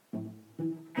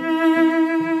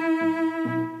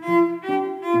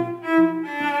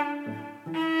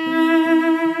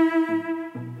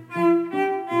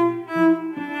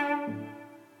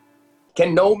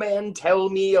Can no man tell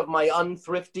me of my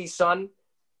unthrifty son?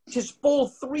 'Tis full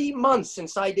 3 months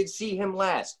since I did see him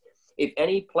last. If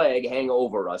any plague hang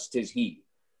over us, 'tis he.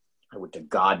 I would to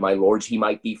God, my lords, he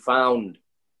might be found.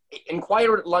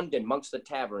 Inquire at London, mongst the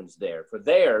taverns there, for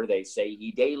there, they say,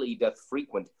 he daily doth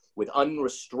frequent with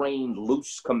unrestrained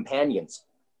loose companions.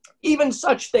 Even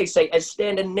such, they say, as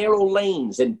stand in narrow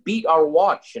lanes and beat our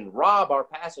watch and rob our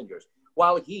passengers,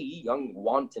 while he, young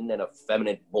wanton and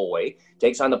effeminate boy,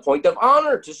 takes on the point of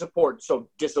honor to support so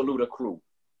dissolute a crew.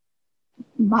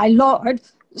 My lord,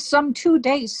 some 2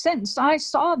 days since I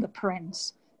saw the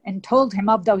prince, and told him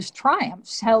of those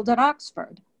triumphs held at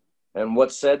Oxford. And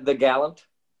what said the gallant?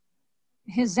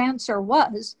 His answer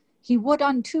was, he would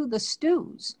unto the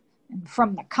stews, and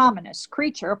from the commonest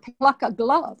creature pluck a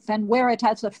glove and wear it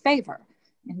as a favor,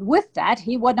 and with that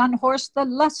he would unhorse the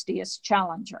lustiest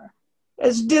challenger.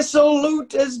 As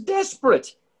dissolute as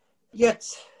desperate, yet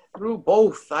through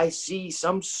both I see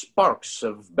some sparks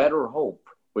of better hope,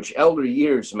 which elder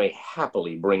years may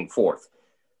happily bring forth.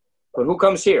 But who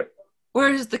comes here?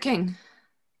 Where is the king?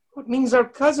 What means our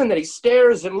cousin that he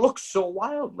stares and looks so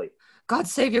wildly? God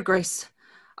save your grace.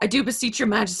 I do beseech your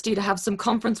majesty to have some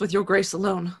conference with your grace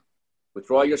alone.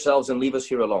 Withdraw yourselves and leave us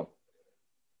here alone.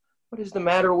 What is the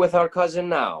matter with our cousin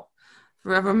now?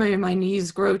 Forever may my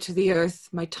knees grow to the earth,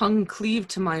 my tongue cleave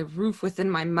to my roof within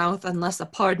my mouth, unless a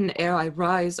pardon ere I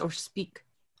rise or speak.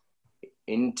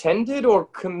 Intended or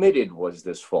committed was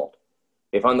this fault?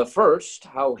 If on the first,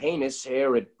 how heinous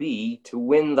ere it be, to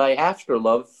win thy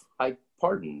afterlove, I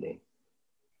pardon thee.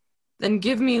 Then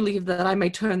give me leave that I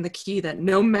may turn the key, that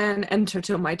no man enter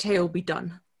till my tale be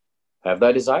done. Have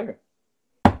thy desire.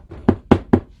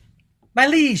 My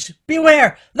liege,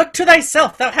 beware! Look to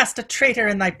thyself, thou hast a traitor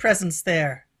in thy presence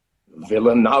there.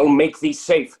 Villain, I'll make thee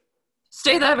safe.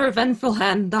 Stay thy revengeful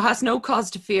hand, thou hast no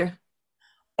cause to fear.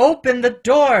 Open the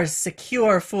doors,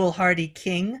 secure, foolhardy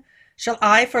king. Shall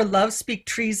I for love speak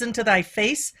treason to thy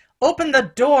face? Open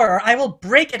the door, or I will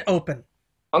break it open.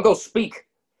 Uncle, speak.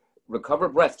 Recover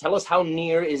breath. Tell us how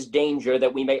near is danger,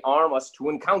 that we may arm us to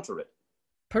encounter it.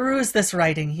 Peruse this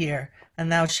writing here, and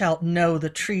thou shalt know the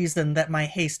treason that my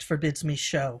haste forbids me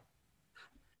show.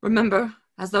 Remember,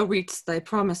 as thou readst thy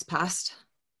promise past,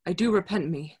 I do repent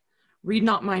me. Read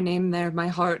not my name there, my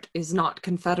heart is not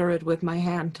confederate with my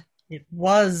hand. It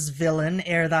was, villain,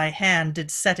 ere thy hand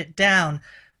did set it down.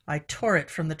 I tore it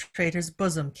from the traitor's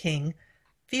bosom, king.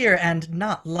 Fear and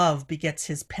not love begets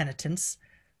his penitence.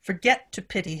 Forget to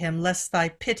pity him, lest thy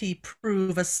pity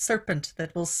prove a serpent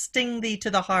that will sting thee to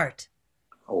the heart.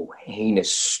 O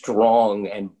heinous, strong,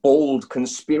 and bold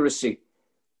conspiracy!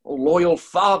 O loyal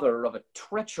father of a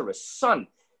treacherous son!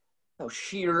 Thou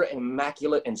sheer,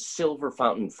 immaculate, and silver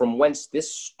fountain, from whence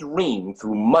this stream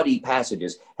through muddy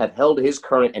passages hath held his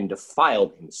current and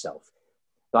defiled himself.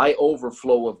 Thy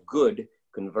overflow of good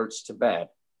converts to bad,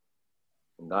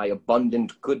 and thy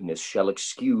abundant goodness shall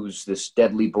excuse this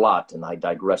deadly blot in thy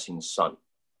digressing son.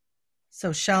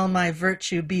 So shall my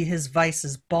virtue be his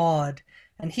vice's bawd,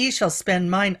 and he shall spend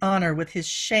mine honor with his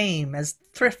shame, as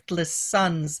thriftless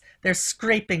sons their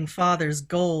scraping father's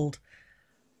gold.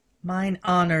 Mine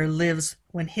honor lives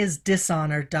when his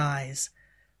dishonor dies,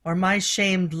 or my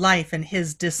shamed life in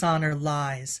his dishonor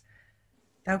lies.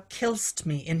 Thou kill'st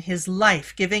me in his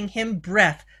life, giving him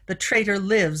breath. The traitor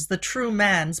lives, the true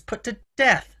man's put to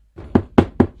death.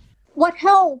 What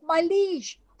ho, my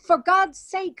liege! For God's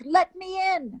sake, let me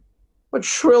in! What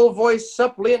shrill-voiced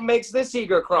suppliant makes this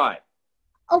eager cry?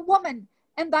 A woman,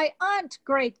 and thy aunt,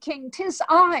 great king, 'tis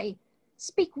I.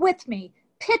 Speak with me,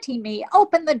 pity me,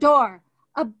 open the door.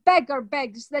 A beggar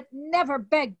begs that never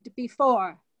begged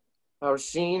before. Our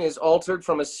scene is altered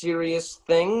from a serious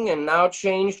thing, and now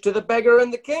changed to the beggar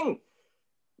and the king.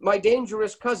 My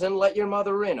dangerous cousin, let your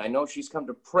mother in. I know she's come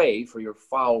to pray for your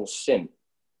foul sin.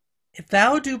 If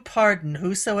thou do pardon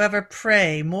whosoever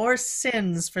pray, more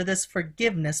sins for this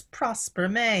forgiveness prosper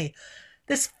may.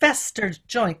 This festered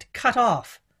joint cut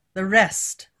off, the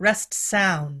rest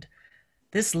sound.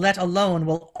 This let alone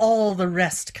will all the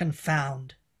rest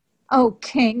confound. O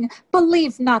king,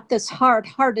 believe not this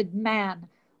hard-hearted man.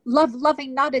 Love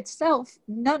loving not itself,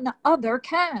 none other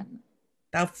can.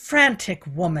 Thou frantic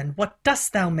woman, what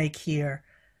dost thou make here?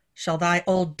 Shall thy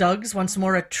old dugs once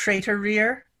more a traitor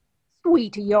rear?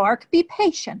 Sweet York, be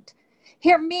patient.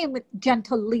 Hear me with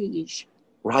gentle liege.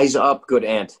 Rise up, good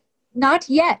aunt. Not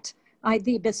yet, I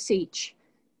thee beseech.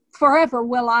 Forever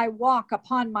will I walk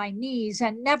upon my knees,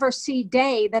 and never see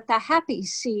day that the happy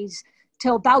sees,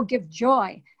 till thou give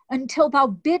joy, until thou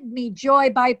bid me joy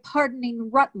by pardoning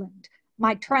Rutland,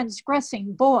 my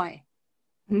transgressing boy.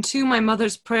 And to my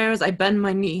mother's prayers I bend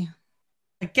my knee.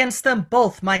 Against them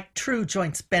both might true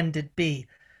joints bended be.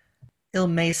 Ill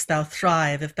mayst thou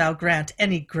thrive if thou grant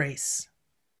any grace.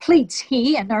 Pleads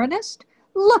he in earnest?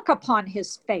 Look upon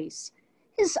his face.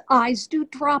 His eyes do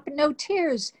drop no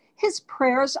tears. His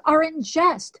prayers are in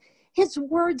jest. His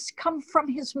words come from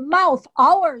his mouth,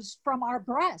 ours from our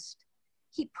breast.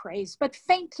 He prays but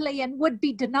faintly and would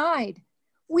be denied.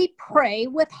 We pray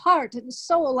with heart and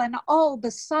soul and all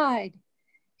beside.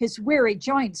 His weary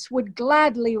joints would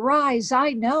gladly rise,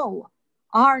 I know.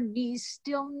 Our knees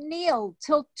still kneel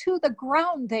till to the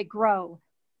ground they grow.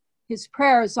 His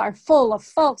prayers are full of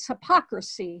false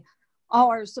hypocrisy,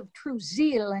 ours of true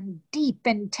zeal and deep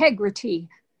integrity.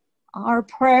 Our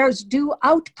prayers do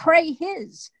outpray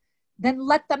his. Then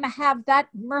let them have that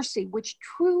mercy which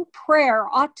true prayer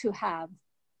ought to have.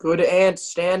 Good aunt,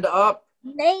 stand up.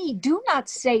 Nay, do not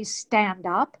say stand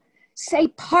up. Say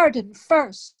pardon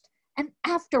first, and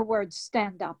afterwards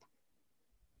stand up.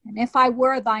 And if I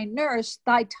were thy nurse,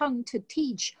 thy tongue to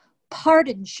teach,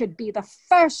 pardon should be the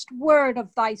first word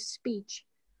of thy speech.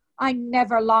 I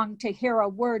never longed to hear a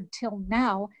word till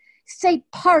now. Say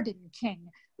pardon, king,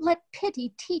 let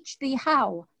pity teach thee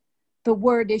how. The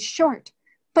word is short,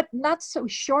 but not so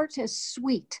short as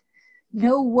sweet.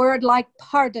 No word like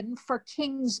pardon for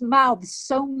kings' mouths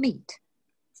so meet.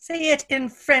 Say it in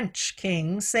French,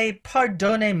 king, say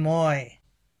pardonnez-moi.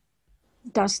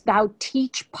 Dost thou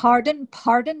teach pardon,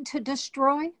 pardon to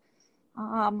destroy?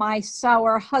 Ah, my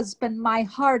sour husband, my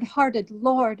hard-hearted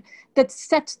lord, that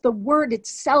sets the word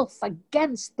itself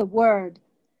against the word.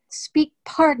 Speak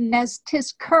pardon as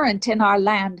 'tis current in our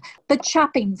land. The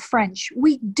chopping French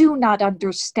we do not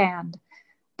understand.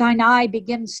 Thine eye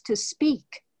begins to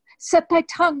speak. Set thy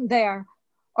tongue there,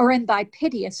 or in thy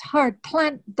piteous heart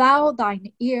plant thou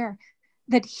thine ear,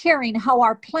 that hearing how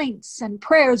our plaints and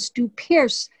prayers do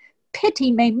pierce,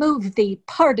 pity may move thee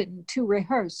pardon to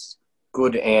rehearse.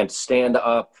 Good aunt, stand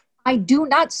up. I do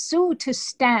not sue to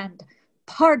stand.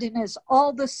 Pardon is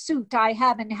all the suit I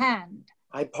have in hand.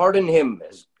 I pardon him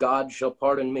as God shall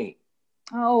pardon me.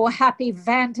 Oh, happy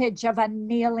vantage of a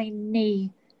kneeling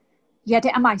knee. Yet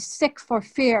am I sick for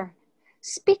fear.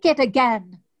 Speak it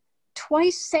again.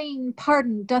 Twice saying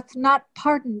pardon doth not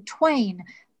pardon twain,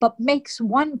 but makes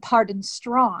one pardon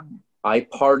strong. I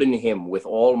pardon him with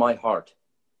all my heart.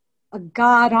 A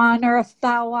god on earth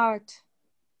thou art.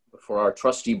 But for our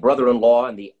trusty brother-in-law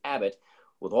and the abbot,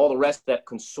 with all the rest that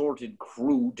consorted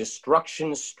crew,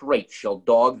 destruction straight shall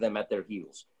dog them at their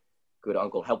heels. Good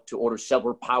uncle, help to order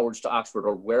several powers to Oxford,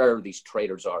 or where'er these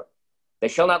traitors are. They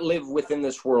shall not live within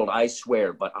this world, I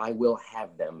swear, but I will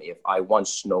have them if I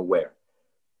once know where.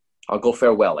 Uncle,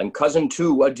 farewell, and cousin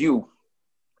too, adieu.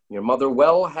 Your mother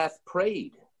well hath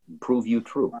prayed, prove you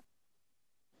true.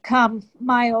 Come,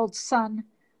 my old son,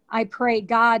 I pray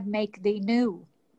God make thee new.